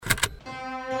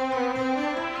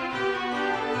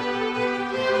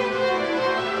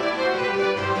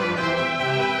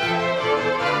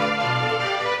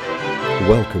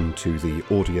Welcome to the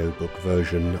audiobook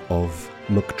version of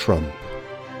McTrump,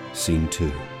 Scene 2.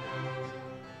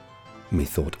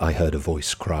 Methought I heard a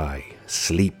voice cry,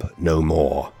 "Sleep no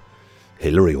more."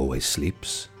 Hillary always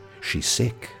sleeps. She's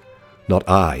sick. Not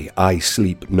I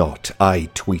sleep not, I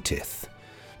tweeteth.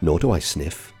 Nor do I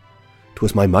sniff.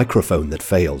 'Twas my microphone that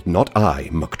failed, not I,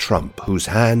 McTrump, whose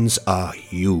hands are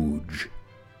huge.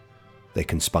 They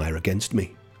conspire against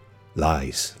me.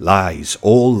 Lies, lies,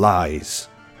 all lies.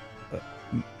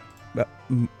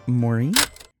 Maureen?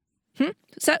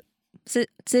 So is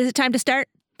it time to start?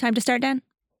 Time to start, Dan?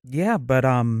 Yeah, but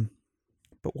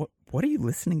what are you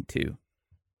listening to?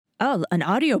 Oh, an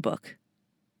audiobook.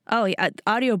 Oh, yeah,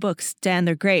 audiobooks, Dan,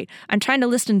 they're great. I'm trying to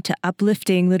listen to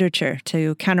uplifting literature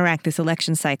to counteract this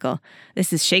election cycle.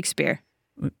 This is Shakespeare.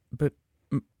 But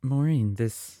Maureen,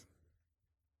 this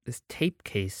tape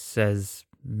case says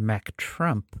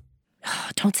McTrump. Oh,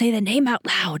 don't say the name out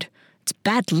loud. It's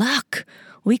bad luck.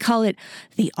 We call it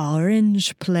the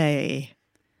Orange Play.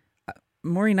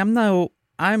 Maureen,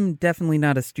 I'm definitely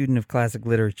not a student of classic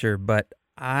literature, but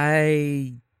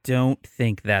I don't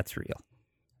think that's real.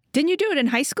 Didn't you do it in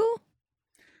high school?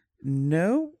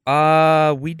 No.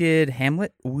 We did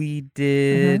Hamlet. We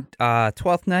did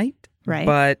Twelfth Night. Right.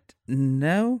 But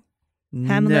no.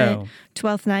 Hamlet, No.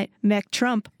 Twelfth Night,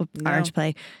 McTrump, Orange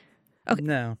Play. Okay.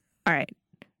 No. All right.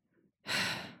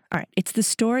 All right. It's the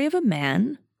story of a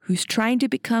man who's trying to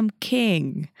become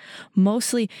king.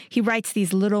 Mostly, he writes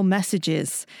these little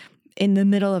messages in the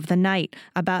middle of the night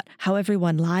about how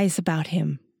everyone lies about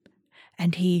him.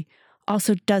 And he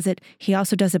also does it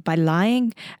by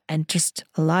lying and just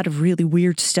a lot of really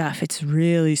weird stuff. It's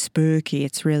really spooky.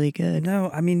 It's really good. No,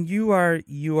 I mean you are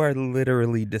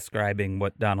literally describing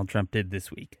what Donald Trump did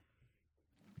this week.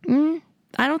 I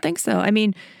don't think so. I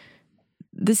mean,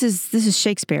 this is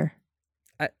Shakespeare.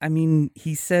 I mean,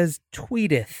 he says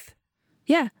tweeteth.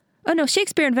 Yeah. Oh no,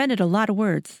 Shakespeare invented a lot of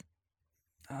words.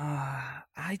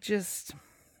 I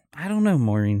don't know,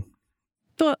 Maureen.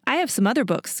 Well, I have some other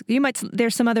books.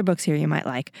 There's some other books here you might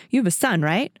like. You have a son,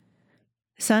 right?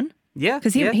 Son? Yeah.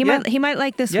 Because he might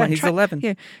like this one. Yeah, he's 11.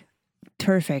 Here.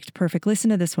 Perfect.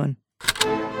 Listen to this one.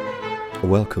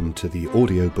 Welcome to the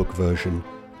audiobook version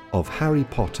of Harry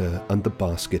Potter and the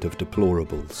Basket of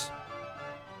Deplorables.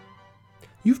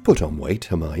 "You've put on weight,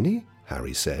 Hermione,"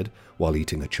 Harry said, while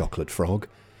eating a chocolate frog.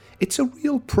 "It's a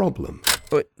real problem."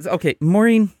 Okay,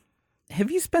 Maureen,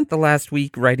 have you spent the last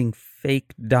week writing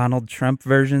fake Donald Trump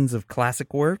versions of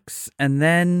classic works? And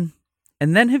then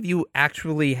have you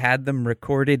actually had them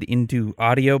recorded into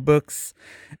audiobooks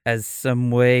as some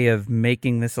way of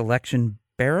making this election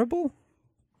bearable?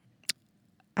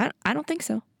 I don't think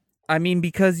so. I mean,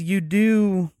 because you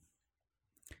do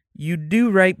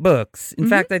write books. In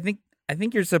fact, I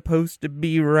think you're supposed to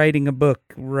be writing a book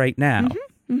right now.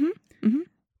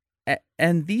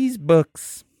 And these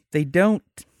books, they don't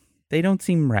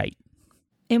seem right.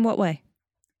 In what way?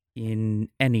 In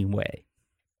any way.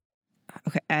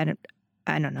 Okay, I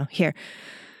don't know. Here,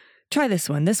 try this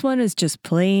one. This one is just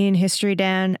plain history,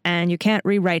 Dan, and you can't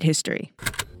rewrite history.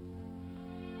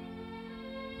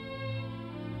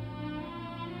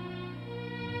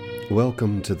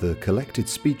 Welcome to the collected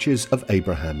speeches of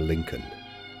Abraham Lincoln.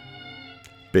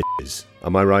 Bitches,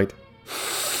 am I right?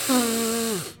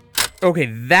 Okay,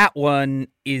 that one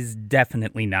is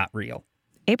definitely not real.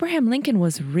 Abraham Lincoln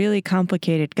was a really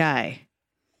complicated guy.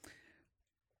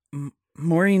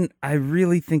 Maureen, I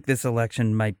really think this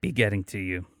election might be getting to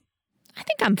you. I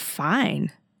think I'm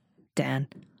fine, Dan.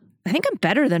 I think I'm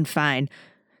better than fine.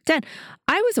 Dan,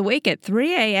 I was awake at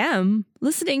 3 a.m.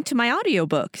 listening to my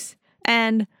audiobooks.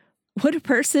 And would a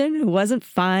person who wasn't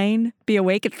fine be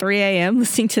awake at 3 a.m.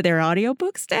 listening to their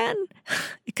audiobooks, Dan?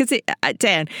 Because,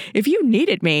 Dan, if you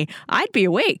needed me, I'd be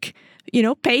awake,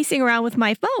 pacing around with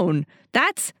my phone.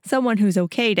 That's someone who's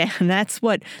okay, Dan. That's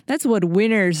what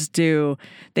winners do.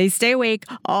 They stay awake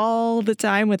all the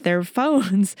time with their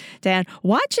phones, Dan,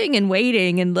 watching and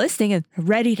waiting and listening and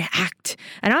ready to act.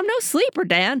 And I'm no sleeper,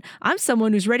 Dan. I'm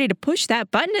someone who's ready to push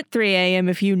that button at 3 a.m.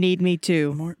 if you need me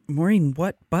to. Maureen,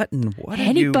 what button?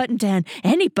 Any button, Dan.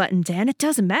 Any button, Dan. It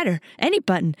doesn't matter. Any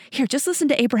button. Here, just listen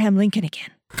to Abraham Lincoln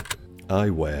again. "I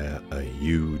wear a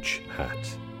huge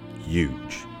hat.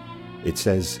 Huge. It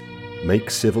says,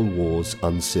 'Make civil wars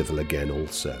uncivil again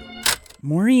also.'"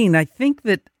 Maureen, I think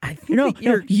that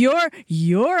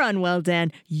you're unwell,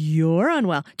 Dan. You're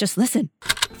unwell. Just listen.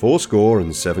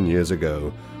 "407 years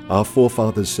ago, our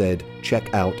forefathers said,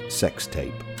 'Check out sex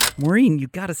tape.'" Maureen, you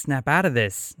gotta snap out of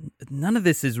this. None of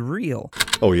this is real.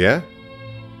 "Oh yeah?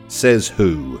 Says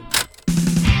who?"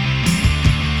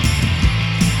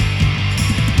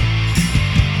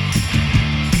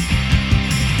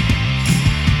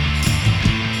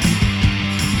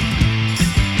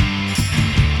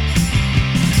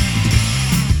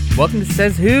 Welcome to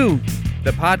Says Who,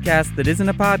 the podcast that isn't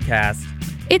a podcast.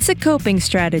 It's a coping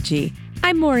strategy.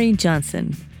 I'm Maureen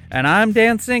Johnson. And I'm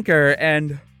Dan Sinker,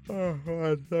 and... Oh,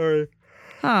 God, sorry.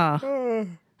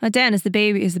 Dan, is the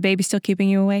baby still keeping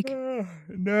you awake?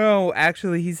 No,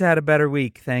 actually, he's had a better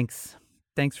week, thanks.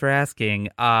 Thanks for asking.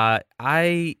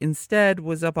 I instead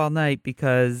was up all night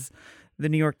because the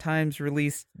New York Times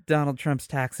released Donald Trump's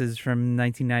taxes from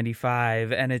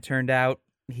 1995, and it turned out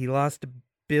he lost $1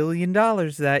 billion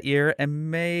that year and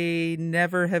may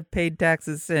never have paid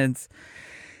taxes since.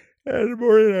 And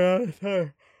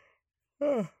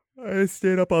I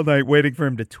stayed up all night waiting for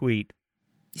him to tweet.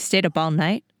 You stayed up all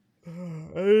night?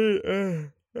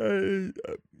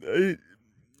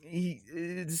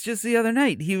 It's just the other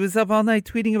night. He was up all night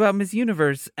tweeting about Miss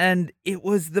Universe, and it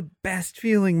was the best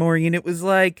feeling, Maureen. It was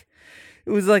like a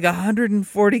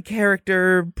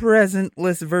 140-character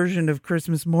presentless version of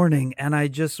Christmas morning, and I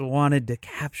just wanted to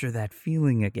capture that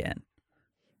feeling again.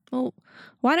 Well,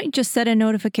 why don't you just set a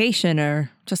notification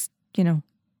or just,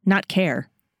 not care?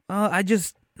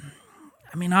 Honestly,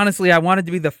 I wanted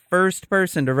to be the first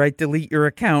person to write delete your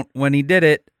account when he did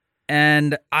it,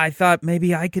 and I thought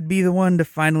maybe I could be the one to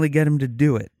finally get him to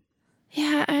do it.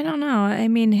 Yeah, I don't know.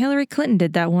 Hillary Clinton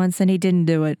did that once and he didn't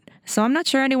do it. So I'm not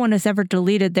sure anyone has ever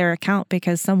deleted their account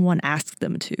because someone asked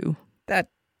them to. That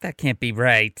can't be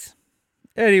right.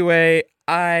 Anyway,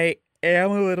 I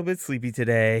am a little bit sleepy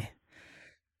today.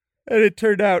 And it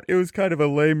turned out it was kind of a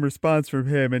lame response from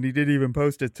him, and he didn't even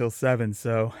post it till 7,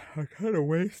 so I kind of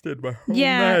wasted my whole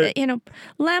night.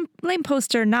 Lame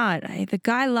post or not, the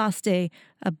guy lost $1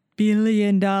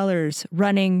 billion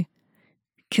running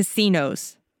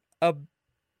casinos. $1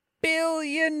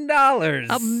 billion.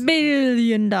 $1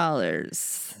 billion.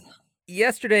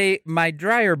 Yesterday, my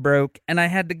dryer broke, and I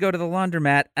had to go to the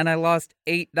laundromat, and I lost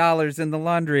 $8 in the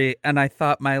laundry, and I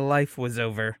thought my life was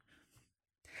over.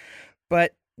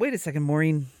 But wait a second,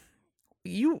 Maureen.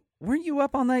 Weren't you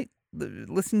up all night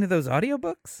listening to those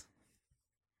audiobooks?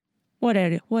 What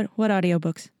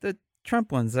audiobooks? The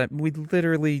Trump ones. We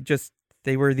literally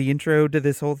they were the intro to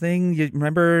this whole thing. You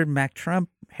remember Mac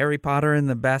Trump, Harry Potter and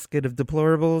the Basket of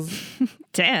Deplorables?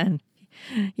 Dan,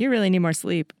 you really need more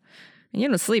sleep. You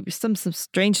don't sleep, some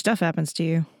strange stuff happens to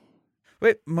you.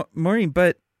 Wait, Maureen,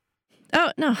 but...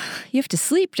 Oh, no, you have to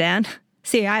sleep, Dan.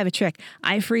 See, I have a trick.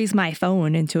 I freeze my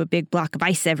phone into a big block of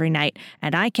ice every night,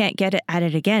 and I can't get at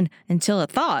it again until it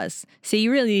thaws. So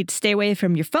you really need to stay away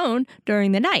from your phone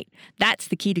during the night. That's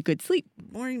the key to good sleep.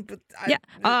 Maureen, but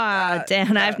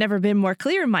Dan, I've never been more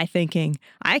clear in my thinking.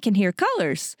 I can hear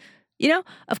colors.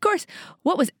 Of course,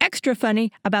 what was extra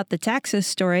funny about the taxes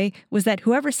story was that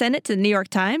whoever sent it to the New York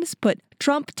Times put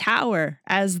Trump Tower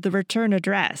as the return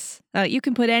address. You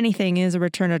can put anything as a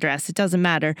return address. It doesn't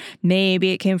matter.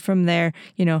 Maybe it came from there.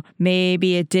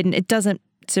 Maybe it didn't. It doesn't.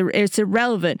 It's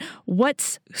irrelevant.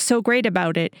 What's so great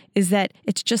about it is that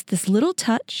it's just this little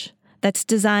touch that's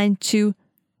designed to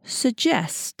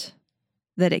suggest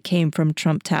that it came from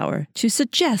Trump Tower, to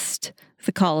suggest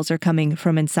the calls are coming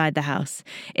from inside the house.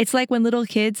 It's like when little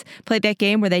kids play that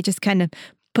game where they just kind of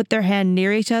put their hand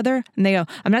near each other and they go,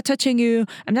 I'm not touching you,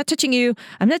 I'm not touching you,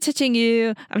 I'm not touching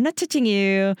you, I'm not touching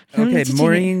you. Okay,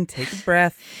 Maureen, take a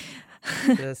breath.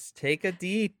 Just take a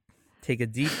deep,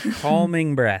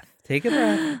 calming breath. Take a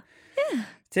breath. Yeah.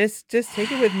 Just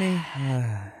take it with me.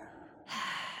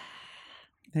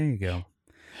 There you go.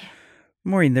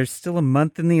 Maureen, there's still a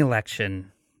month in the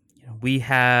election. We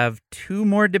have 2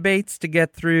 more debates to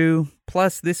get through.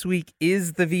 Plus, this week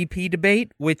is the VP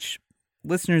debate, which,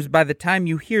 listeners, by the time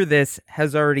you hear this,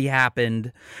 has already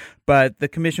happened. But the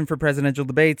Commission for Presidential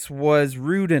Debates was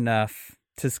rude enough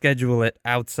to schedule it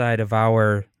outside of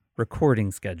our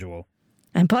recording schedule.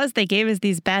 And plus, they gave us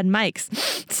these bad mics.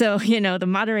 So, the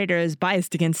moderator is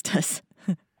biased against us.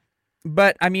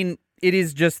 But, it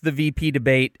is just the VP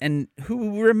debate. And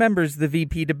who remembers the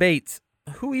VP debates?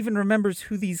 Who even remembers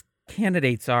who these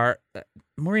candidates are?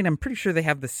 Maureen, I'm pretty sure they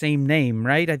have the same name,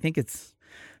 right? I think it's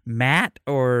Matt,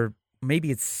 or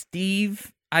maybe it's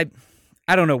Steve. I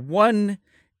don't know. One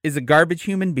is a garbage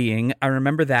human being. I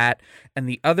remember that. And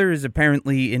the other is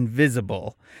apparently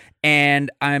invisible. And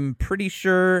I'm pretty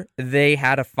sure they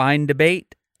had a fine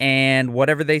debate. And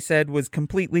whatever they said was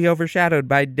completely overshadowed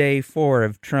by day 4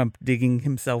 of Trump digging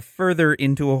himself further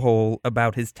into a hole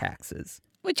about his taxes.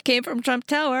 Which came from Trump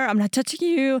Tower. I'm not touching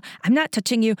you. I'm not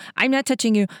touching you. I'm not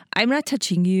touching you. I'm not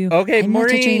touching you. Okay, I'm not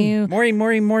touching you.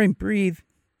 Maureen, breathe.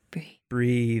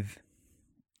 Breathe.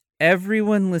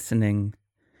 Everyone listening,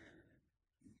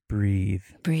 breathe.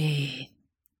 Breathe.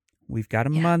 We've got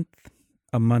a month.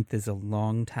 A month is a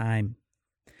long time.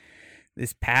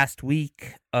 This past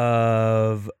week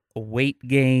of weight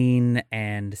gain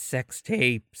and sex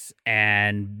tapes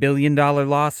and billion-dollar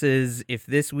losses. If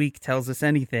this week tells us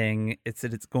anything, it's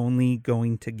that it's only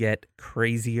going to get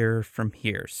crazier from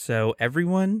here. So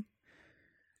everyone,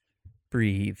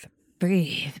 breathe.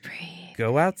 Breathe.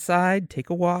 Go outside, take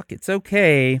a walk. It's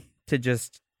okay to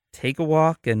just take a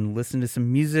walk and listen to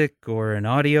some music or an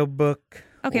audiobook.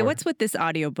 Okay, what's with this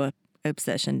audiobook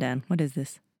obsession, Dan? What is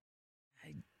this?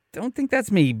 Don't think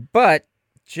that's me, but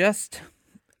just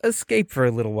escape for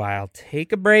a little while.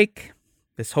 Take a break.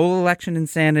 This whole election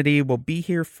insanity will be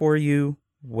here for you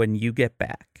when you get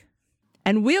back.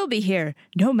 And we'll be here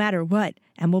no matter what,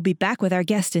 and we'll be back with our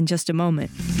guest in just a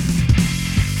moment.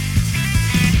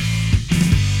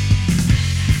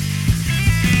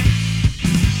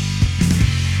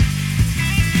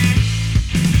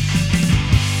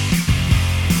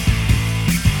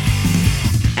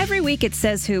 Every week at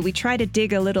Says Who, we try to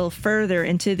dig a little further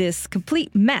into this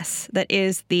complete mess that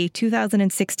is the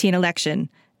 2016 election.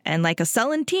 And like a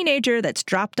sullen teenager that's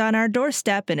dropped on our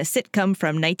doorstep in a sitcom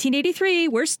from 1983,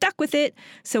 we're stuck with it,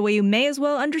 so we may as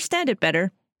well understand it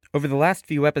better. Over the last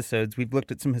few episodes, we've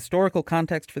looked at some historical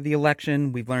context for the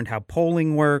election, we've learned how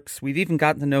polling works, we've even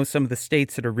gotten to know some of the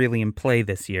states that are really in play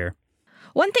this year.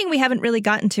 One thing we haven't really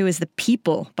gotten to is the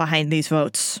people behind these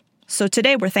votes. So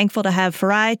today we're thankful to have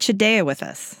Farai Chideya with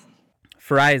us.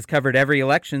 Farai has covered every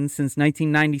election since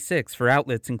 1996 for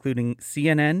outlets including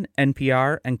CNN,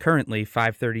 NPR, and currently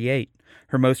 538.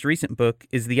 Her most recent book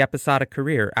is The Episodic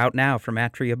Career, out now from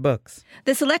Atria Books.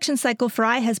 This election cycle,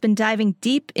 Farai has been diving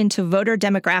deep into voter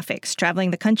demographics,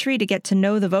 traveling the country to get to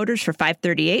know the voters for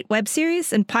 538 web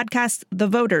series and podcast The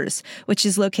Voters, which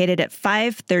is located at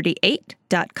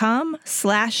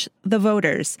 538.com/The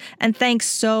Voters. And thanks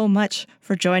so much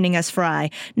for joining us, Farai.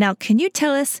 Now, can you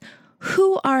tell us,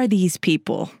 who are these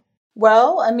people?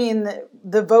 Well, I mean,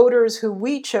 the voters who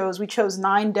we chose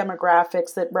 9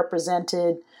 demographics that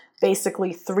represented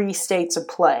basically 3 states of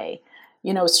play.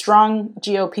 You know, strong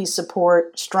GOP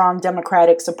support, strong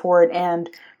Democratic support, and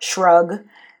shrug.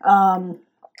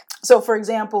 So, for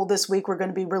example, this week we're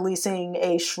going to be releasing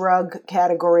a shrug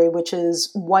category, which is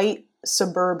white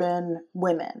suburban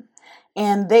women.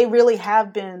 And they really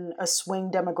have been a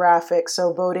swing demographic,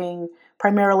 so voting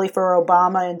primarily for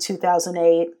Obama in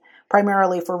 2008,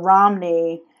 primarily for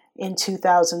Romney in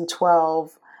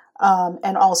 2012,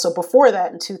 and also before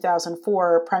that in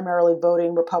 2004, primarily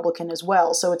voting Republican as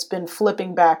well. So it's been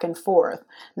flipping back and forth,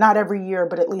 not every year,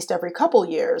 but at least every couple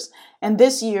years. And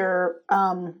this year,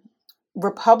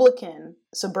 Republican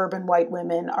suburban white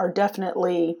women are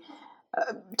definitely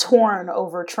torn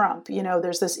over Trump. You know,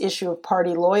 there's this issue of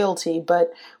party loyalty,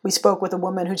 but we spoke with a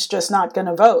woman who's just not going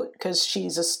to vote because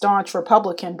she's a staunch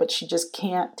Republican, but she just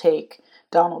can't take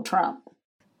Donald Trump.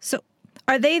 So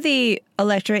are they the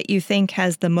electorate you think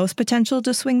has the most potential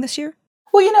to swing this year?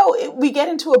 Well, you know, we get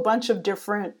into a bunch of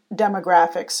different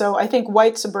demographics. So I think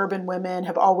white suburban women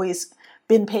have always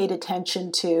been paid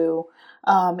attention to,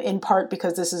 in part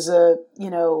because this is a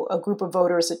group of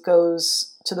voters that goes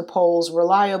to the polls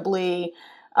reliably.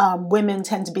 Women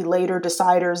tend to be later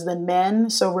deciders than men,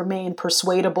 so remain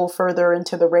persuadable further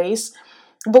into the race.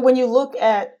 But when you look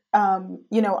at,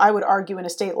 I would argue in a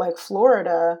state like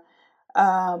Florida,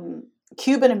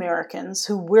 Cuban Americans,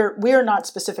 who we're not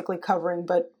specifically covering,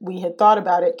 but we had thought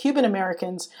about it, Cuban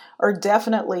Americans are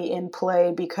definitely in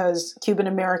play because Cuban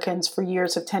Americans for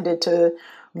years have tended to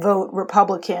vote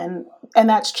Republican, and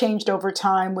that's changed over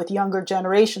time with younger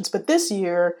generations. But this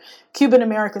year, Cuban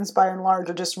Americans, by and large,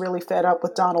 are just really fed up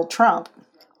with Donald Trump.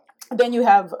 Then you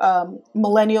have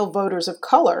millennial voters of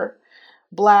color,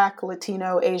 Black,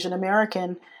 Latino, Asian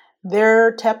American.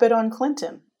 They're tepid on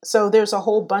Clinton. So there's a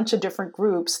whole bunch of different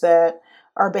groups that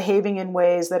are behaving in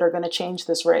ways that are going to change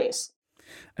this race.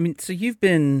 I mean, so you've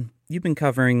been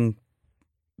covering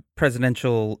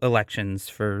presidential elections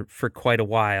for quite a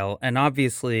while. And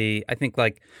obviously, I think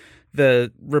like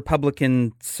the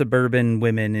Republican suburban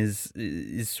women is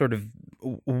sort of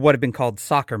what have been called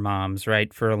soccer moms,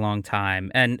 right, for a long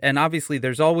time. And obviously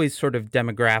there's always sort of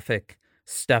demographic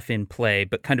stuff in play,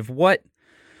 but kind of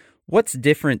what's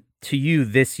different to you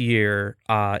this year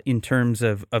in terms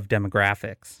of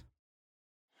demographics?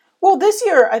 Well, this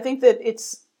year, I think that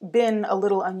it's been a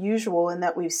little unusual in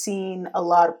that we've seen a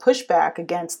lot of pushback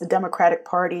against the Democratic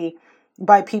Party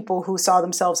by people who saw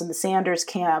themselves in the Sanders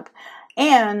camp,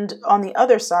 and on the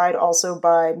other side, also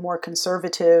by more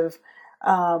conservative,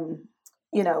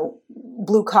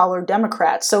 blue-collar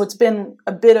Democrats. So it's been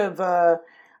a bit of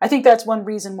I think that's one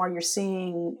reason why you're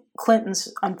seeing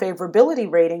Clinton's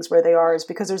unfavorability ratings where they are, is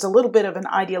because there's a little bit of an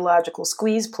ideological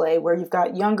squeeze play where you've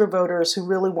got younger voters who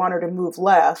really want her to move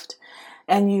left,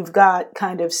 and you've got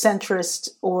kind of centrist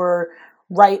or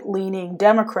right-leaning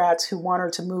Democrats who want her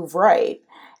to move right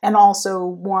and also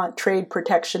want trade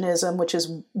protectionism, which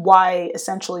is why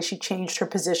essentially she changed her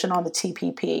position on the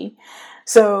TPP.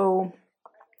 So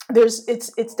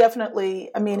it's definitely,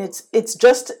 I mean, it's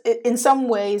just, in some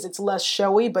ways it's less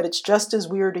showy, but it's just as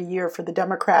weird a year for the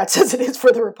Democrats as it is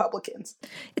for the Republicans.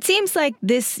 It seems like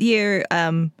this year,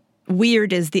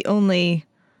 weird is the only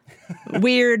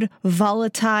weird,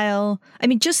 volatile. I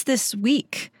mean, just this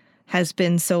week has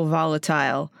been so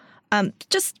volatile.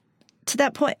 Just to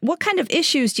that point, what kind of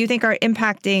issues do you think are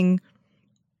impacting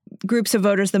groups of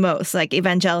voters the most, like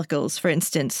evangelicals, for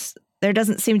instance? There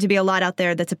doesn't seem to be a lot out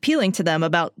there that's appealing to them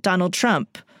about Donald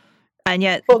Trump, and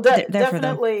yet they're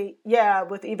definitely, yeah,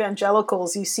 with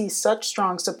evangelicals, you see such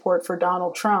strong support for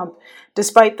Donald Trump,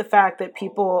 despite the fact that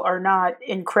people are not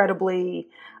incredibly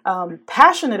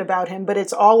passionate about him, but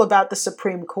it's all about the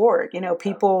Supreme Court. You know,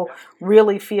 people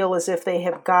really feel as if they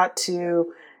have got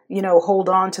to, you know, hold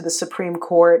on to the Supreme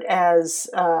Court as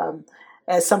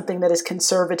something that is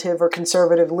conservative or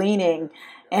conservative leaning.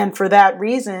 And for that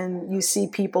reason, you see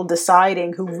people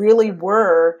deciding who really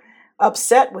were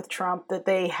upset with Trump that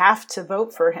they have to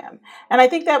vote for him. And I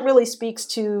think that really speaks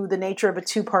to the nature of a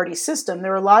two-party system.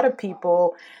 There are a lot of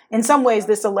people, in some ways,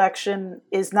 this election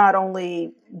is not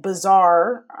only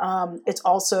bizarre, it's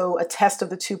also a test of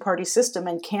the two-party system.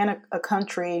 And can a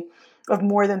country of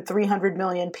more than 300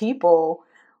 million people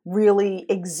really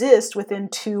exist within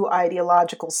two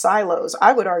ideological silos?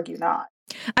 I would argue not.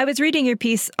 I was reading your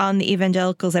piece on the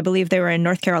evangelicals. I believe they were in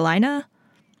North Carolina.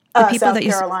 The people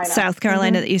South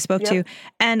Carolina that you spoke to.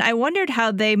 And I wondered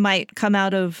how they might come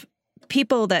out of,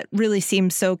 people that really seem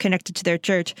so connected to their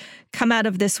church, come out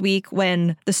of this week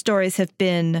when the stories have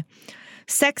been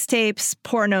sex tapes,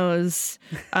 pornos.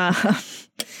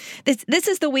 This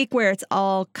is the week where it's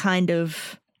all kind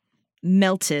of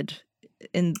melted.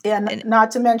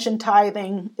 Not to mention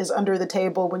tithing is under the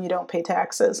table when you don't pay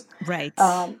taxes. Right.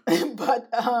 But,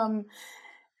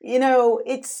 you know,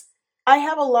 I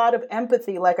have a lot of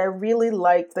empathy. Like, I really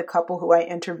liked the couple who I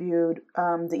interviewed,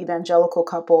 the evangelical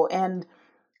couple. And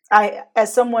I,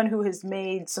 as someone who has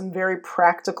made some very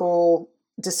practical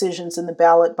decisions in the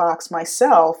ballot box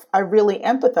myself, I really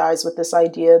empathize with this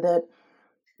idea that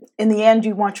in the end,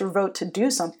 you want your vote to do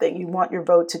something. You want your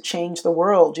vote to change the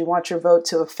world. You want your vote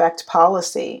to affect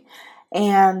policy.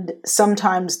 And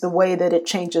sometimes the way that it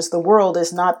changes the world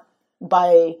is not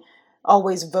by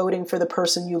always voting for the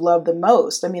person you love the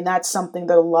most. I mean, that's something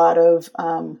that a lot of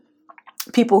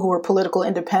people who are political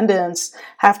independents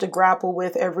have to grapple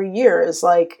with every year, is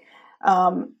like,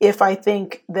 if I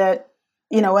think that,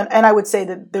 you know, and I would say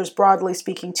that there's, broadly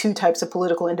speaking, two types of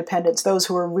political independents: those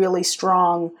who are really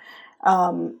strong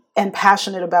and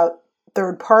passionate about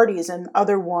third parties, and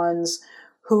other ones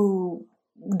who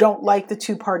don't like the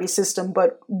two-party system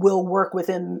but will work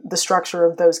within the structure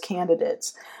of those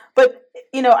candidates. But,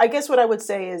 you know, I guess what I would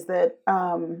say is that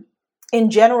in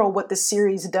general, what the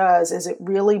series does is it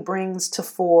really brings to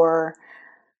fore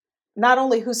not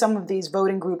only who some of these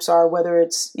voting groups are, whether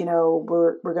it's, you know,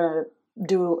 we're going to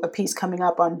do a piece coming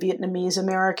up on Vietnamese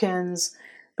Americans,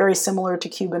 very similar to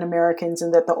Cuban Americans,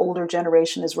 in that the older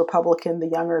generation is Republican, the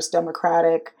younger is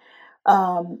Democratic.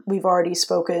 We've already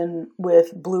spoken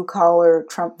with blue-collar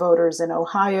Trump voters in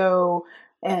Ohio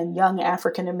and young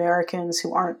African Americans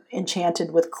who aren't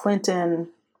enchanted with Clinton.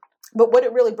 But what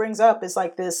it really brings up is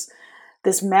like this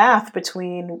math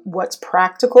between what's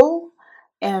practical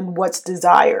and what's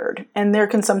desired. And there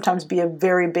can sometimes be a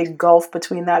very big gulf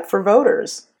between that for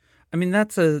voters. I mean,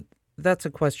 that's a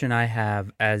question I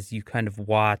have as you kind of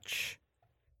watch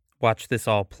this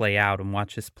all play out and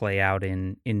watch this play out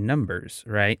in numbers,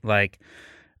 right? Like,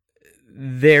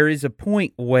 there is a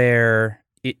point where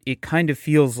it kind of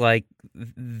feels like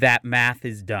that math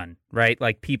is done, right?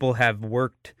 Like, people have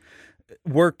worked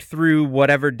through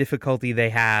whatever difficulty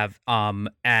they have,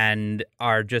 and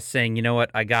are just saying, you know what,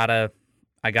 I gotta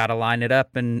line it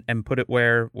up and put it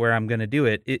where I'm going to do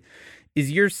it.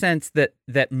 Is your sense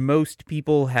that most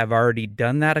people have already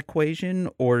done that equation,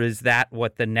 or is that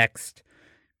what the next,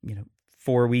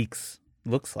 4 weeks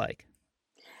looks like?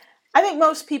 I think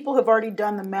most people have already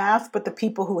done the math, but the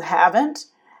people who haven't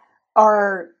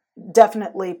are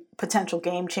definitely potential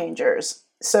game changers.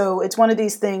 So it's one of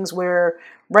these things where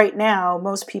right now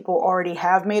most people already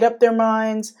have made up their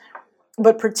minds,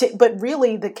 but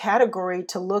really the category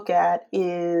to look at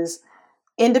is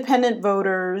independent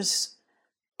voters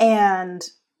and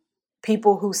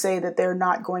people who say that they're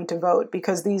not going to vote,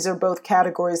 because these are both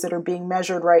categories that are being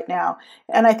measured right now.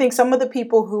 And I think some of the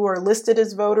people who are listed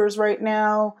as voters right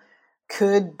now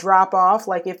could drop off,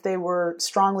 like if they were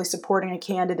strongly supporting a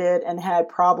candidate and had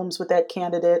problems with that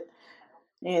candidate,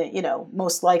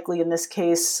 most likely in this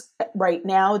case right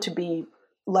now to be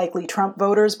likely Trump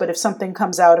voters. But if something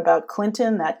comes out about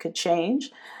Clinton, that could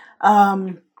change.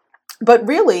 But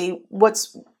really,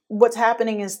 what's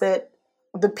happening is that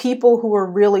the people who are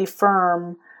really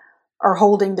firm are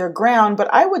holding their ground. But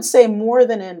I would say more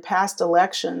than in past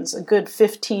elections, a good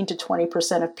 15 to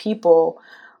 20% of people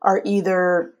are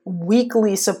either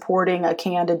weakly supporting a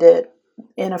candidate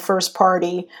in a first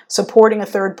party, supporting a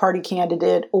third party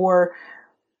candidate, or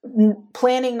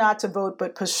planning not to vote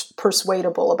but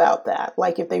persuadable about that.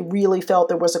 Like if they really felt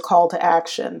there was a call to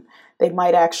action, they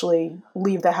might actually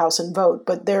leave the House and vote.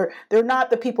 But they're not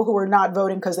the people who are not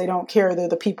voting because they don't care. They're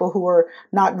the people who are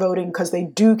not voting because they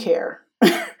do care.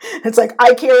 It's like,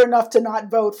 I care enough to not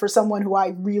vote for someone who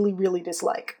I really, really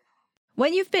dislike.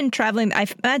 When you've been traveling, I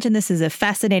imagine this is a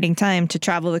fascinating time to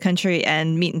travel the country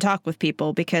and meet and talk with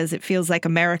people, because it feels like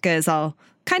America is all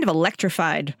kind of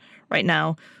electrified right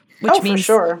now, which means for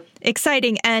sure.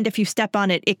 Exciting. And if you step on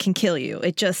it, it can kill you.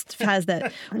 It just has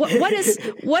that. What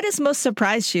has most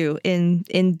surprised you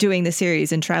in doing the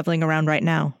series and traveling around right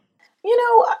now?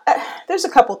 There's a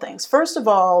couple things. First of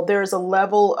all, there's a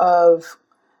level of,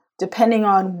 depending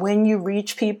on when you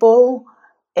reach people,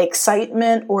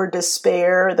 excitement or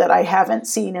despair that I haven't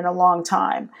seen in a long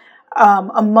time.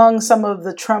 Among some of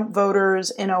the Trump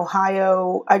voters in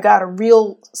Ohio, I got a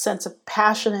real sense of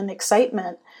passion and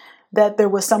excitement that there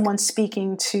was someone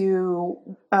speaking to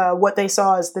what they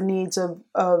saw as the needs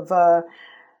of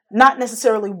not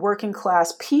necessarily working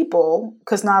class people,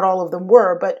 because not all of them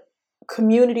were, but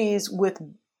communities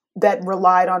that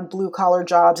relied on blue collar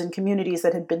jobs and communities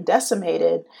that had been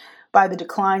decimated by the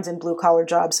declines in blue collar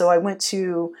jobs. So I went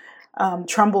to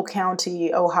Trumbull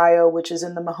County, Ohio, which is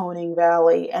in the Mahoning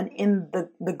Valley, and in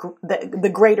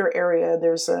the greater area,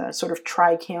 there's a sort of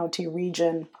tri-county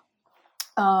region.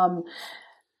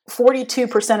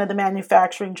 42% of the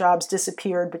manufacturing jobs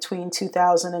disappeared between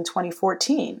 2000 and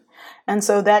 2014. And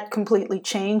so that completely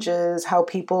changes how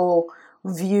people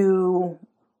view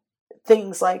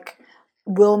things like,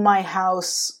 will my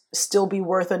house still be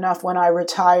worth enough when I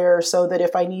retire so that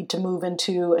if I need to move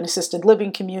into an assisted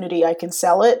living community, I can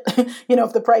sell it?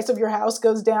 If the price of your house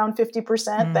goes down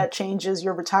 50%, that changes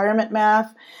your retirement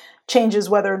math, changes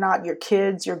whether or not your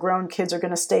grown kids are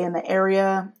going to stay in the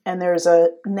area. And there's a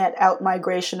net out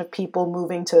migration of people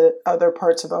moving to other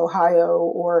parts of Ohio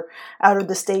or out of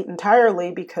the state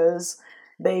entirely because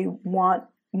they want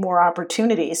more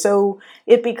opportunity. So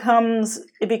it becomes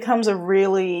a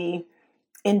really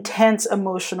intense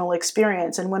emotional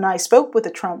experience. And when I spoke with the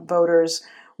Trump voters,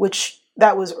 which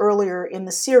that was earlier in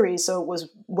the series, so it was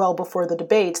well before the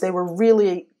debates, they were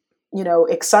really,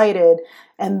 excited.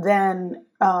 And then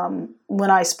when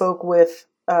I spoke with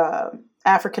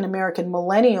African-American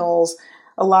millennials,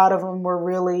 a lot of them were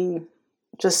really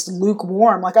just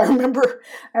lukewarm. Like I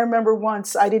remember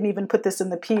once, I didn't even put this in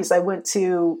the piece, I went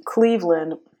to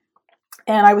Cleveland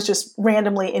and I was just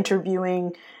randomly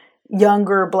interviewing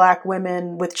younger Black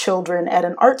women with children at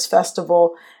an arts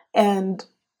festival. And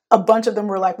a bunch of them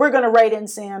were like, we're going to write in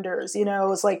Sanders.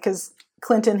 It's like, because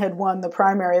Clinton had won the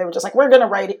primary, they were just like, we're going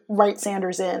to write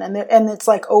Sanders in. And it's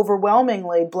like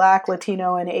overwhelmingly Black,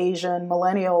 Latino, and Asian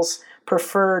millennials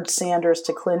preferred Sanders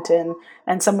to Clinton.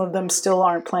 And some of them still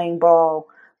aren't playing ball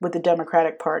with the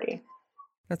Democratic Party.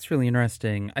 That's really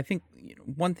interesting. I think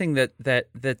one thing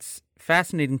that's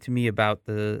fascinating to me about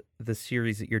the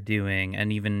series that you're doing,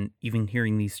 and even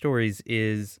hearing these stories,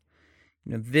 is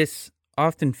this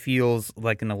often feels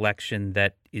like an election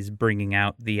that is bringing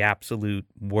out the absolute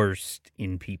worst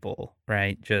in people,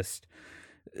 right? Just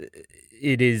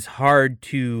it is hard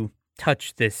to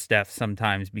touch this stuff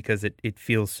sometimes because it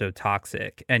feels so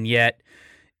toxic, and yet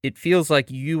it feels like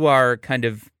you are kind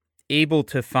of able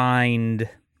to find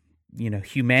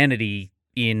humanity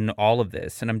in all of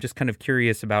this. And I'm just kind of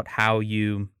curious about how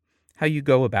you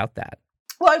go about that.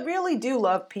 Well, I really do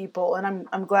love people, and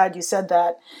I'm glad you said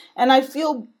that. And I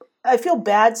feel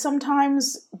bad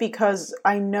sometimes because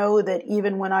I know that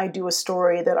even when I do a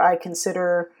story that I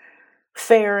consider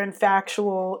fair and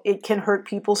factual, it can hurt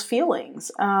people's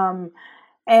feelings.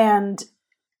 And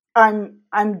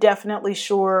I'm definitely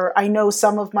sure, I know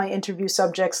some of my interview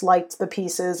subjects liked the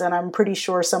pieces, and I'm pretty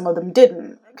sure some of them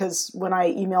didn't, because when I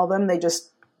email them, they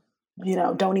just,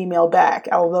 don't email back,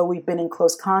 although we've been in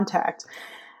close contact.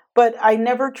 But I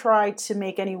never try to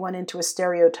make anyone into a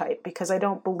stereotype, because I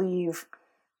don't believe,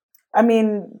 a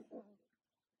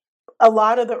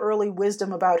lot of the early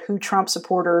wisdom about who Trump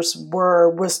supporters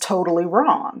was totally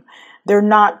wrong. They're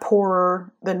not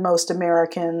poorer than most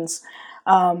Americans.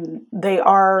 They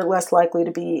are less likely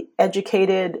to be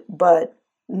educated, but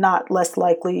not less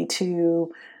likely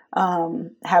to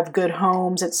have good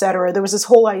homes, etc. There was this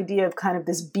whole idea of kind of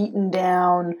this beaten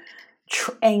down,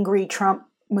 angry Trump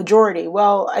majority.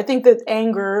 Well, I think that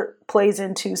anger plays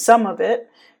into some of it,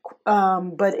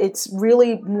 but it's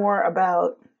really more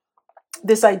about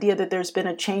this idea that there's been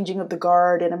a changing of the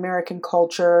guard in American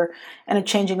culture and a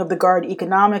changing of the guard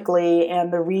economically,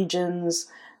 and the regions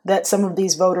that some of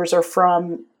these voters are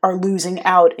from are losing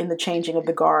out in the changing of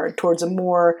the guard towards a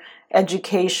more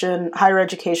higher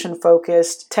education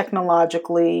focused,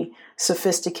 technologically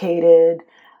sophisticated,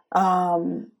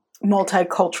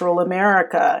 multicultural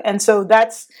America. And so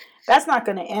that's not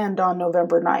going to end on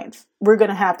November 9th. We're going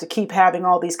to have to keep having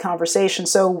all these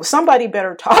conversations. So somebody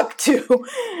better talk to,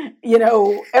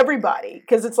 everybody.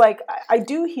 Because it's like, I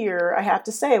do hear, I have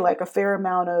to say, like a fair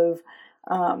amount of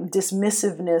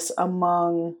dismissiveness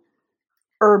among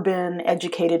urban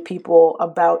educated people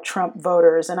about Trump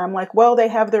voters. And I'm like, well, they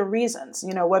have their reasons,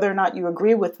 whether or not you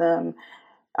agree with them,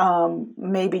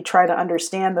 maybe try to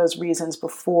understand those reasons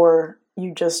before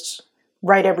you just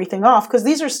write everything off. Because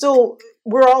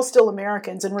we're all still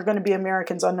Americans, and we're going to be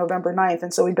Americans on November 9th.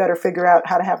 And so we better figure out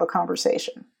how to have a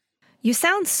conversation. You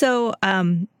sound so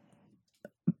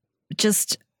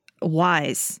just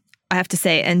wise, I have to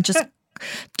say. And just,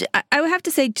 I would have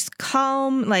to say, just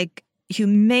calm, like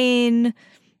humane.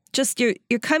 Just you're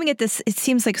coming at this, it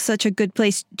seems like such a good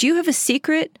place. Do you have a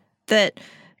secret that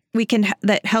we can,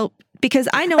 that help? Because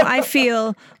I know I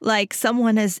feel like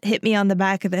someone has hit me on the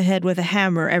back of the head with a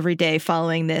hammer every day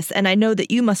following this. And I know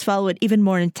that you must follow it even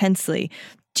more intensely.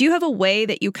 Do you have a way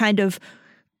that you kind of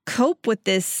cope with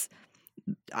this?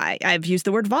 I've used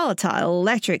the word volatile,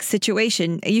 electric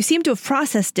situation. You seem to have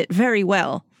processed it very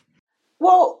well.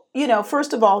 Well,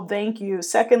 first of all, thank you.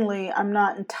 Secondly, I'm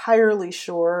not entirely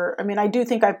sure. I mean, I do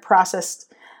think I've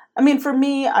processed. I mean, for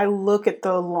me, I look at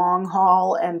the long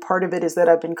haul, and part of it is that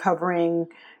I've been covering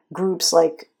groups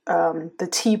like the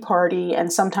Tea Party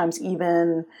and sometimes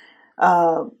even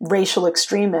racial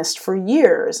extremists for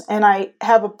years. And I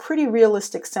have a pretty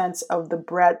realistic sense of the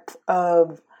breadth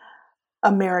of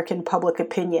American public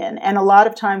opinion. And a lot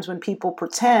of times when people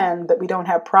pretend that we don't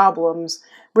have problems,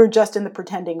 we're just in the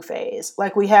pretending phase.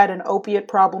 Like we had an opiate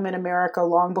problem in America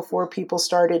long before people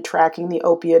started tracking the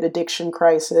opiate addiction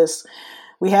crisis.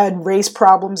 We had race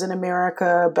problems in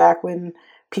America back when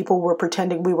people were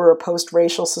pretending we were a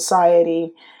post-racial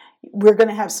society. We're going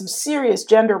to have some serious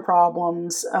gender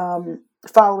problems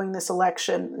following this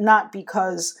election, not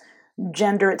because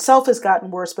gender itself has gotten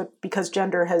worse, but because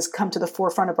gender has come to the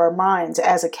forefront of our minds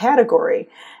as a category.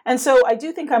 And so I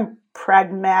do think I'm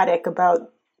pragmatic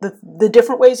about the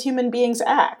different ways human beings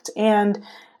act. And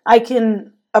I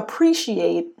can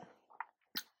appreciate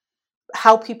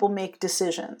how people make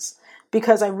decisions,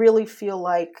 because I really feel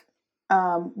like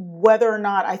whether or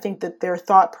not I think that their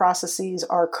thought processes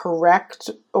are correct,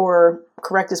 or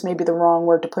correct is maybe the wrong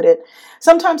word to put it.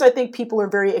 Sometimes I think people are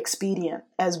very expedient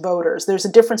as voters. There's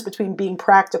a difference between being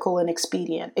practical and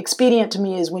expedient. Expedient to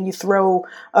me is when you throw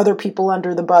other people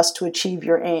under the bus to achieve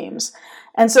your aims.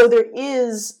 And so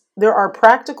there are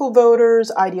practical voters,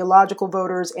 ideological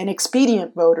voters, and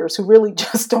expedient voters who really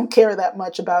just don't care that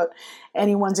much about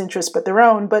anyone's interests but their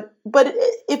own. But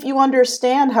if you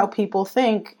understand how people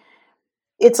think,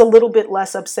 it's a little bit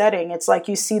less upsetting. It's like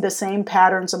you see the same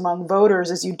patterns among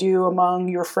voters as you do among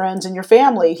your friends and your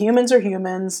family. Humans are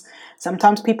humans.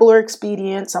 Sometimes people are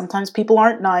expedient. Sometimes people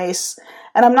aren't nice.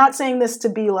 And I'm not saying this to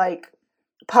be like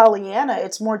Pollyanna.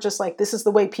 It's more just like, this is the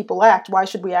way people act. Why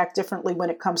should we act differently when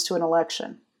it comes to an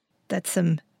election? That's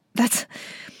some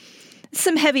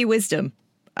heavy wisdom.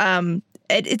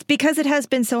 It's because it has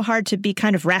been so hard to be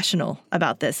kind of rational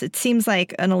about this. It seems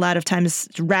like, and a lot of times,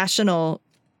 rational,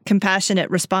 compassionate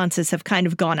responses have kind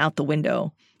of gone out the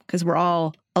window because we're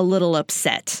all a little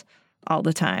upset all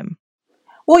the time.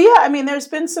 Well, yeah, I mean, there's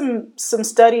been some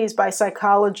studies by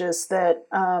psychologists that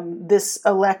this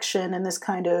election and this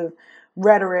kind of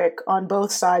rhetoric on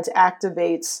both sides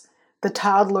activates the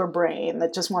toddler brain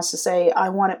that just wants to say, I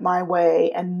want it my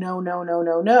way, and no, no, no,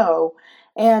 no, no.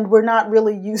 And we're not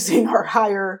really using our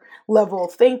higher level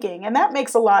thinking. And that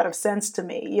makes a lot of sense to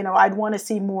me. I'd want to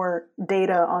see more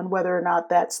data on whether or not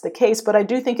that's the case. But I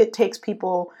do think it takes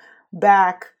people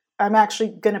back. I'm actually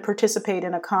going to participate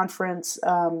in a conference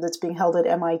that's being held at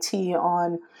MIT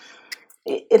on,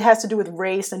 it has to do with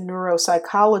race and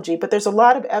neuropsychology. But there's a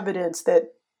lot of evidence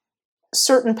that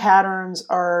certain patterns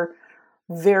are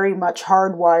very much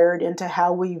hardwired into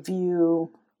how we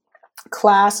view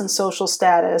class and social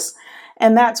status.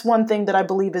 And that's one thing that I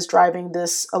believe is driving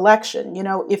this election.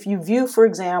 If you view, for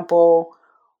example,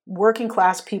 working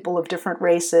class people of different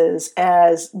races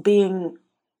as being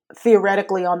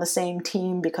theoretically on the same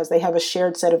team because they have a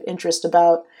shared set of interest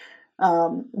about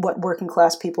what working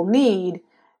class people need,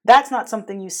 that's not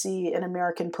something you see in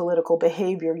American political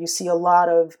behavior. You see a lot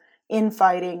of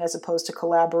infighting as opposed to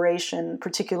collaboration,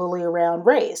 particularly around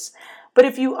race. But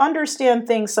if you understand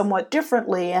things somewhat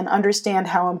differently and understand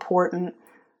how important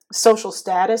social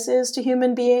status is to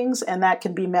human beings, and that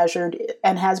can be measured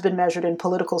and has been measured in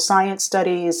political science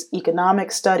studies,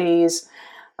 economic studies,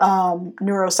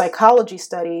 neuropsychology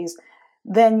studies,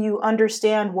 then you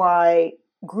understand why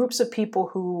groups of people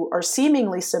who are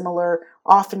seemingly similar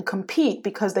often compete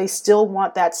because they still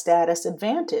want that status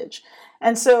advantage.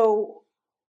 And so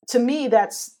to me,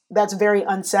 that's very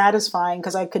unsatisfying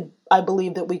because I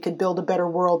believe that we could build a better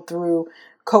world through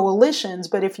coalitions.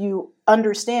 But if you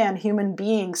understand human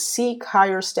beings seek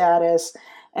higher status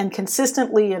and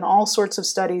consistently in all sorts of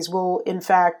studies will in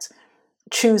fact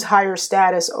choose higher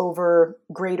status over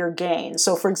greater gain.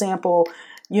 So for example,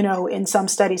 in some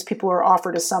studies, people are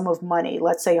offered a sum of money,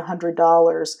 let's say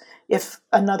 $100, if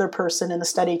another person in the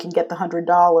study can get the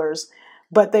 $100,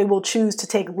 but they will choose to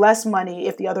take less money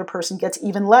if the other person gets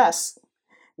even less,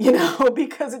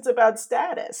 because it's about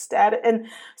status. And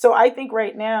so I think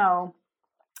right now,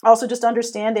 also just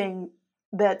understanding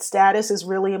that status is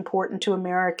really important to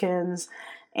Americans,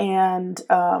 and,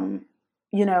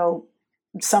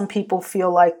 some people feel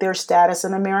like their status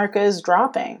in America is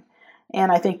dropping.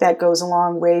 And I think that goes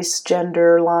along race,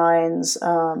 gender lines,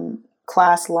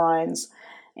 class lines.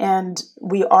 And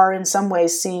we are in some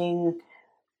ways seeing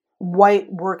white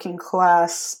working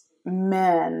class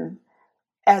men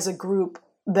as a group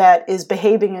that is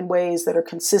behaving in ways that are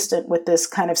consistent with this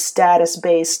kind of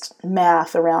status-based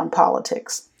math around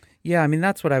politics. Yeah, I mean,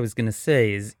 that's what I was going to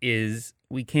say is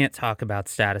we can't talk about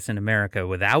status in America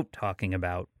without talking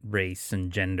about race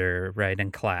and gender, right,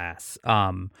 and class.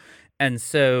 And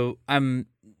so I'm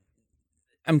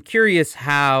curious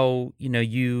how,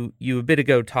 you a bit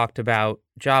ago talked about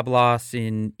job loss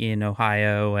in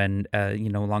Ohio and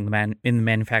along in the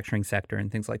manufacturing sector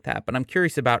and things like that. But I'm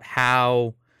curious about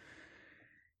how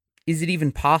is it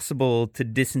even possible to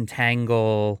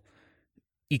disentangle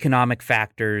economic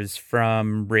factors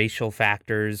from racial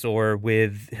factors, or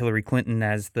with Hillary Clinton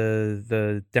as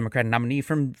the Democratic nominee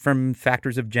from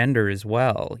factors of gender as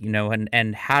well,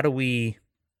 and how do we?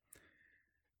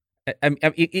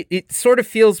 It sort of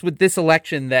feels with this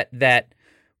election that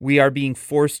we are being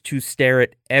forced to stare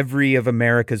at every of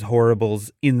America's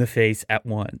horribles in the face at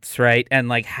once, right? And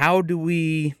like, how do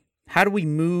we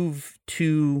move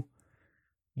to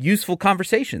useful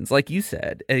conversations, like you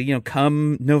said,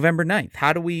 come November 9th?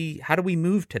 How do we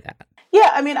move to that?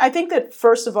 Yeah, I mean, I think that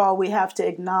first of all, we have to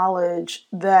acknowledge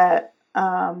that,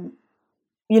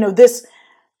 this,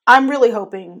 I'm really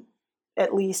hoping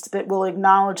at least that we'll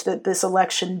acknowledge that this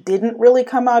election didn't really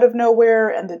come out of nowhere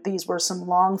and that these were some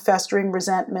long festering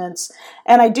resentments.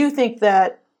 And I do think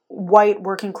that white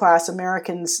working class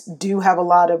Americans do have a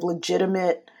lot of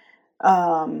legitimate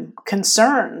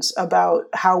concerns about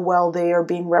how well they are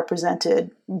being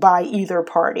represented by either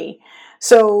party.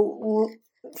 So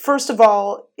first of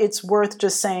all, it's worth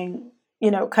just saying,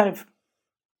 kind of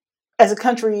as a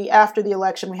country after the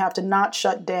election, we have to not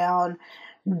shut down,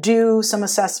 do some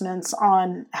assessments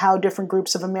on how different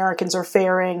groups of Americans are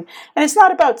faring. And it's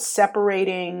not about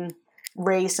separating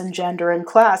race and gender and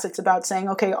class. It's about saying,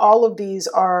 okay, all of these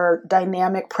are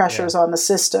dynamic pressures on the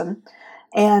system.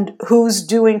 And who's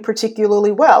doing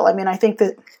particularly well? I mean, I think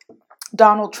that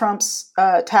Donald Trump's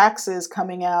taxes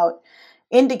coming out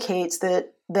indicates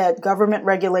that government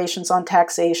regulations on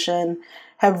taxation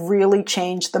have really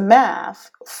changed the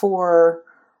math for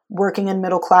working and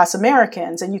middle class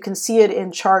Americans. And you can see it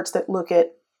in charts that look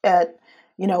at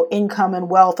income and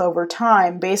wealth over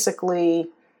time. Basically,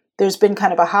 there's been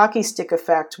kind of a hockey stick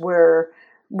effect where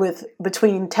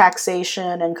between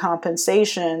taxation and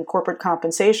compensation, corporate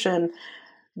compensation,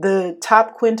 the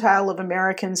top quintile of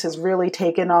Americans has really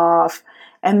taken off.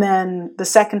 And then the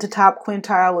second to top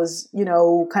quintile is,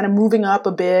 kind of moving up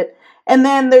a bit. And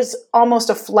then there's almost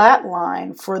a flat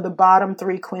line for the bottom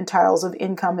three quintiles of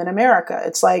income in America.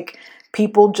 It's like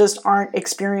people just aren't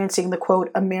experiencing the,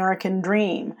 quote, American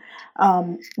dream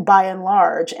by and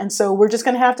large. And so we're just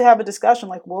going to have a discussion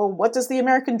like, well, what does the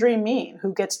American dream mean?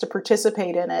 Who gets to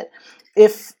participate in it?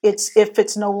 If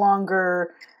it's no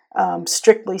longer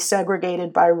strictly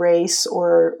segregated by race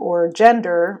or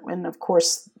gender, and of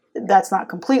course that's not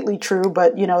completely true,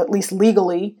 but at least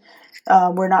legally,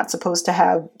 we're not supposed to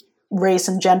have race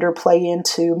and gender play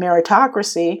into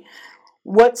meritocracy.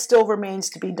 what still remains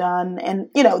to be done. And,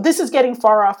 this is getting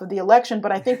far off of the election,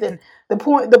 but I think that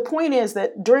the point is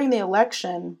that during the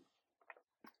election,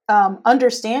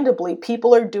 understandably,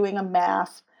 people are doing a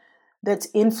math that's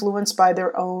influenced by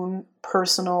their own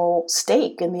personal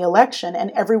stake in the election,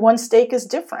 and everyone's stake is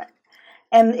different.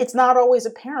 And it's not always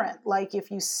apparent. Like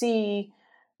if you see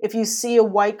a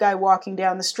white guy walking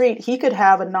down the street, he could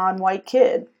have a non-white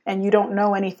kid, and you don't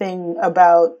know anything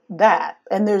about that.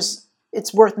 And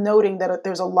it's worth noting that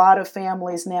there's a lot of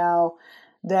families now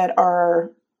that are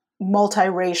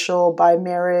multiracial by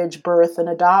marriage, birth, and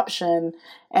adoption,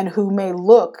 and who may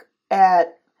look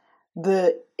at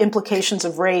the implications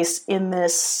of race in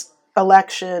this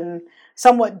election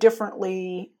somewhat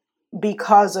differently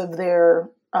because of their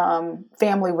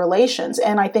family relations.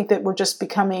 And I think that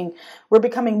we're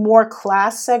becoming more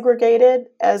class segregated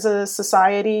as a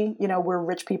society, where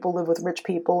rich people live with rich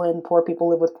people and poor people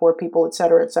live with poor people, et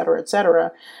cetera, et cetera, et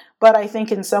cetera. But I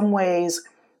think in some ways,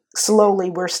 slowly,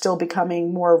 we're still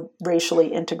becoming more racially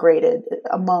integrated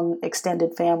among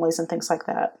extended families and things like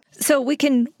that. So we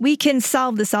can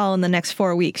solve this all in the next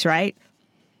 4 weeks, right?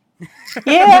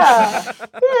 Yeah,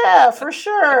 for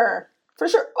sure. For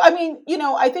sure. I mean,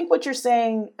 I think what you're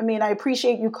saying, I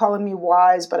appreciate you calling me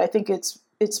wise, but I think it's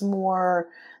more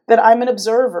that I'm an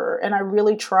observer, and I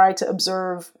really try to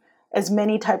observe as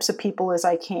many types of people as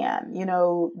I can.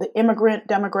 The immigrant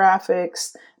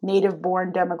demographics,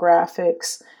 native-born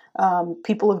demographics,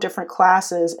 people of different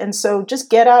classes. And so just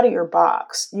get out of your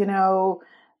box.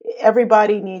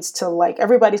 Everybody needs to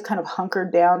everybody's kind of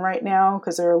hunkered down right now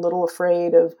because they're a little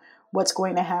afraid of what's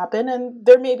going to happen. And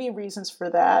there may be reasons for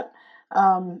that.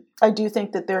 I do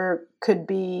think that there could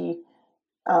be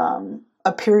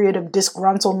a period of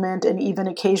disgruntlement and even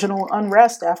occasional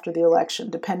unrest after the election,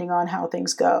 depending on how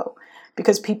things go,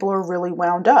 because people are really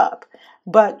wound up.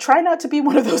 But try not to be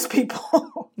one of those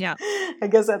people. Yeah. I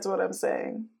guess that's what I'm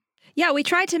saying. Yeah, we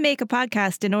tried to make a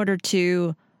podcast in order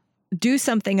to do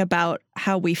something about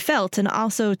how we felt, and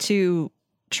also to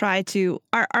try to,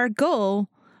 our goal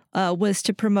was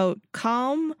to promote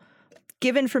calm,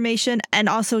 give information, and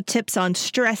also tips on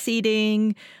stress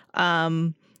eating.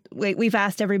 We've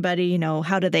asked everybody,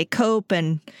 how do they cope?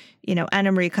 And,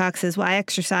 Anna Marie Cox says, well, I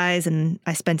exercise and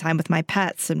I spend time with my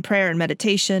pets and prayer and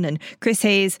meditation. And Chris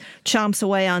Hayes chomps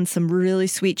away on some really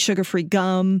sweet sugar-free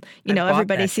gum.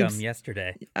 Everybody seems gum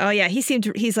yesterday. Oh yeah, he's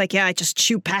like, yeah, I just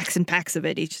chew packs and packs of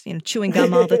it. He's just, chewing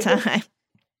gum all the time.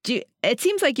 It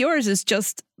seems like yours is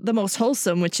just the most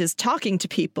wholesome, which is talking to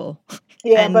people.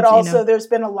 Yeah, and, but also there's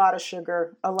been a lot of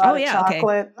sugar, a lot of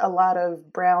chocolate, okay. A lot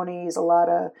of brownies,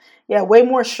 way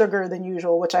more sugar than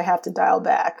usual, which I have to dial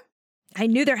back. I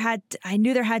knew there had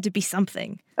to be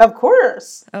something. Of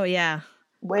course. Oh yeah.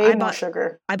 Way more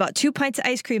sugar. I bought 2 pints of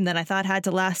ice cream that I thought had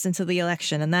to last until the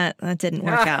election, and that didn't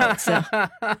work out. So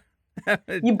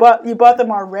you bought them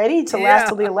already to last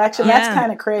till the election? Yeah. That's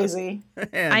kind of crazy.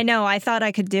 I know. I thought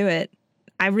I could do it.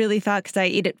 I really thought, because I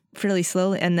eat it fairly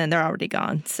slowly, and then they're already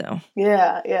gone. So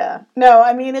yeah. No,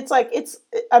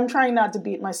 I'm trying not to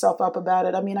beat myself up about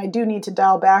it. I do need to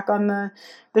dial back on the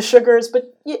sugars,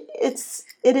 but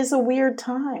it is a weird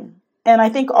time. And I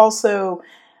think also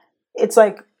it's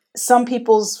like some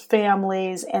people's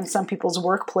families and some people's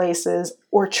workplaces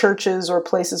or churches or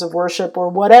places of worship or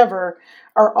whatever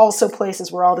are also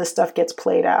places where all this stuff gets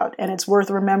played out. And it's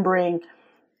worth remembering,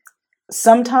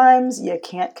 sometimes you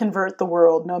can't convert the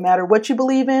world. No matter what you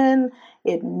believe in,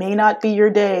 it may not be your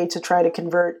day to try to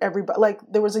convert everybody. Like,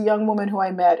 there was a young woman who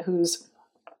I met who's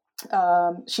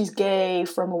she's gay,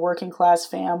 from a working class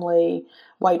family,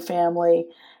 white family.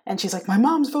 And she's like, my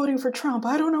mom's voting for Trump.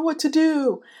 I don't know what to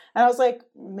do. And I was like,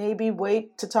 maybe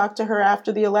wait to talk to her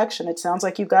after the election. It sounds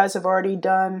like you guys have already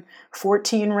done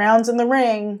 14 rounds in the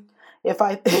ring. If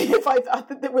I thought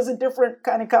that there was a different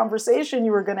kind of conversation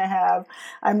you were going to have,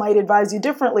 I might advise you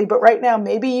differently. But right now,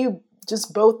 maybe you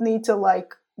just both need to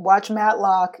watch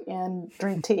Matlock and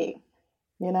drink tea,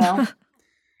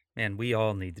 Man, we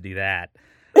all need to do that.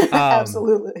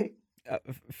 Absolutely.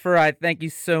 Farai, thank you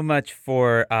so much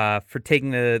for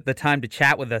taking the time to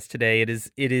chat with us today. It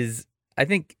is. I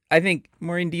think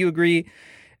Maureen, do you agree?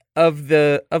 Of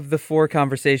the 4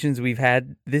 conversations we've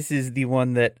had, this is the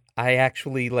one that I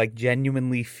actually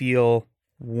genuinely feel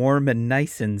warm and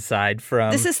nice inside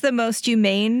from. This is the most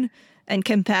humane and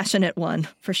compassionate one,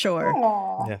 for sure.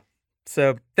 Aww. Yeah.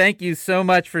 So thank you so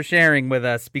much for sharing with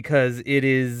us, because it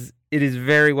is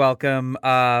very welcome.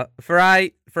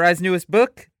 Farai's newest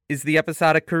book is The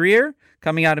Episodic Career,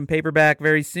 coming out in paperback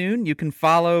very soon. You can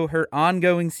follow her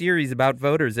ongoing series about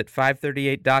voters at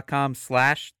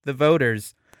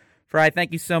 538.com/thevoters. Farai,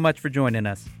 thank you so much for joining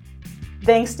us.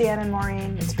 Thanks, Dan and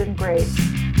Maureen. It's been great.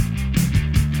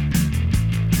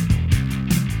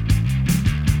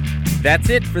 That's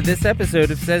it for this episode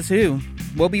of Says Who.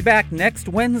 We'll be back next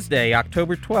Wednesday,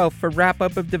 October 12th, for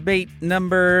wrap-up of debate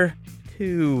number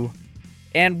 2.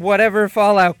 And whatever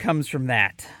fallout comes from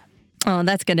that. Oh,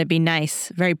 that's going to be nice.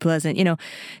 Very pleasant. You know,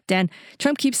 Dan,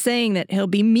 Trump keeps saying that he'll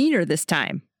be meaner this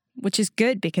time, which is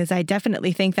good because I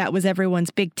definitely think that was everyone's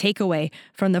big takeaway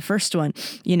from the first one,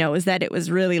 is that it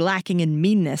was really lacking in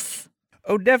meanness.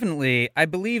 Oh, definitely. I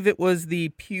believe it was the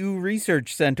Pew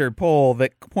Research Center poll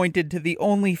that pointed to the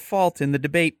only fault in the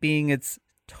debate being its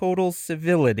total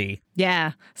civility.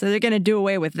 Yeah, so they're going to do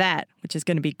away with that, which is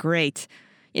going to be great.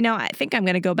 I think I'm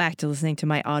going to go back to listening to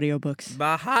my audiobooks.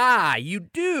 Baha, you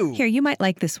do! Here, you might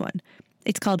like this one.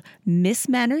 It's called Miss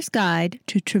Manner's Guide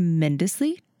to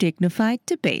Tremendously Dignified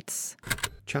Debates.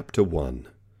 Chapter 1.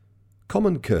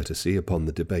 Common Courtesy Upon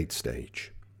the Debate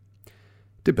Stage.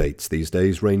 Debates these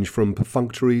days range from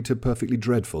perfunctory to perfectly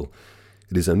dreadful.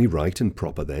 It is only right and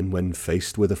proper then, when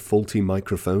faced with a faulty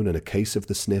microphone and a case of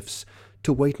the sniffs,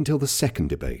 to wait until the second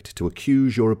debate to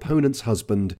accuse your opponent's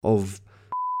husband of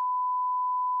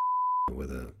with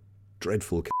a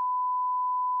dreadful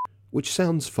which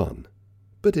sounds fun,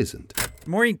 but isn't.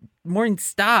 Maureen,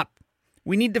 stop.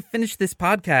 We need to finish this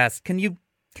podcast. Can you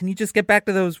just get back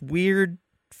to those weird,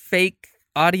 fake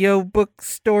audiobook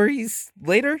stories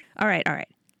later? All right.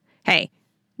 Hey,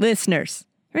 listeners,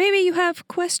 maybe you have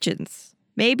questions.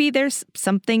 Maybe there's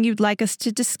something you'd like us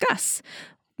to discuss.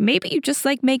 Maybe you just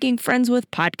like making friends with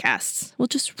podcasts. Well,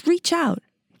 just reach out.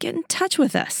 Get in touch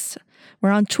with us. We're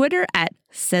on Twitter at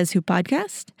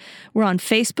SaysWhoPodcast. We're on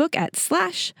Facebook at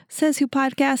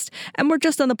 /SaysWhoPodcast. And we're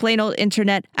just on the plain old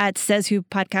internet at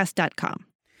SaysWhoPodcast.com.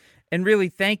 And really,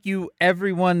 thank you,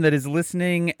 everyone that is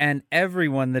listening and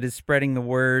everyone that is spreading the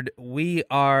word. We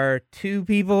are two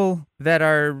people that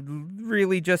are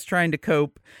really just trying to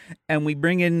cope, and we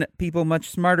bring in people much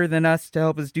smarter than us to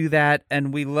help us do that.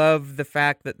 And we love the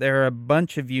fact that there are a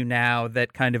bunch of you now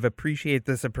that kind of appreciate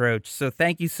this approach. So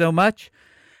thank you so much.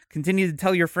 Continue to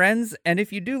tell your friends. And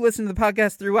if you do listen to the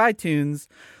podcast through iTunes,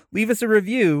 leave us a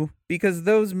review because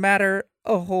those matter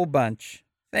a whole bunch.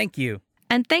 Thank you.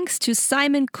 And thanks to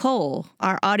Simon Cole,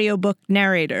 our audiobook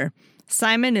narrator.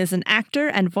 Simon is an actor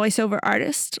and voiceover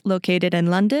artist located in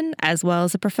London, as well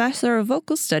as a professor of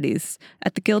vocal studies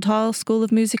at the Guildhall School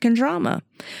of Music and Drama.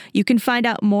 You can find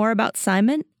out more about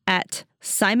Simon at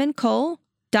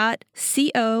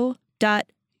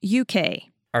simoncole.co.uk.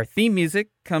 Our theme music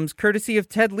comes courtesy of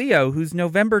Ted Leo, whose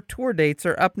November tour dates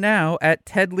are up now at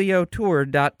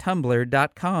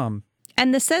tedleotour.tumblr.com.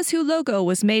 And the Says Who logo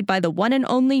was made by the one and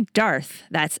only Darth.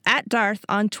 That's at Darth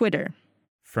on Twitter.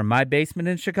 From my basement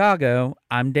in Chicago,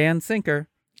 I'm Dan Sinker.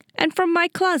 And from my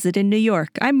closet in New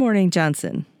York, I'm Maureen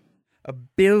Johnson. $1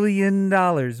 billion,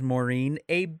 Maureen.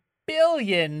 $1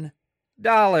 billion.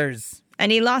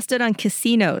 And he lost it on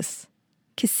casinos.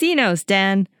 Casinos,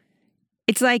 Dan.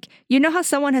 It's like, how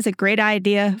someone has a great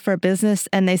idea for a business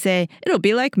and they say, it'll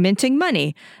be like minting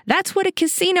money. That's what a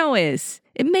casino is.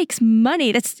 It makes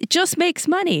money. It just makes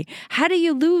money. How do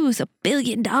you lose $1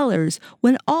 billion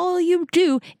when all you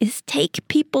do is take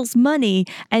people's money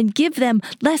and give them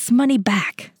less money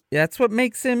back? That's what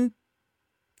makes him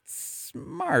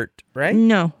smart, right?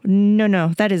 No.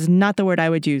 That is not the word I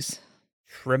would use.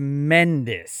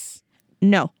 Tremendous.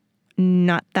 No,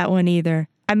 not that one either.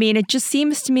 I mean, it just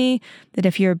seems to me that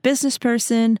if you're a business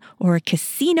person or a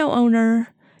casino owner,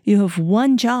 you have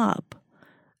one job,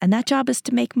 and that job is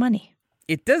to make money.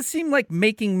 It does seem like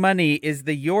making money is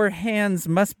the your hands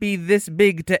must be this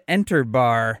big to enter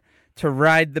bar to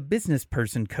ride the business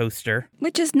person coaster.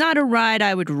 Which is not a ride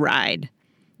I would ride.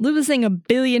 Losing $1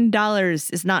 billion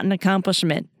is not an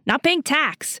accomplishment. Not paying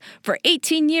tax for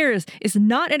 18 years is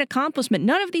not an accomplishment.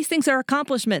 None of these things are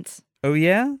accomplishments. Oh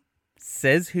yeah?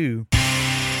 Says who?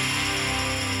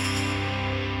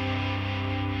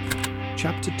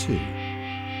 Chapter 2.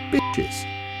 Bitches.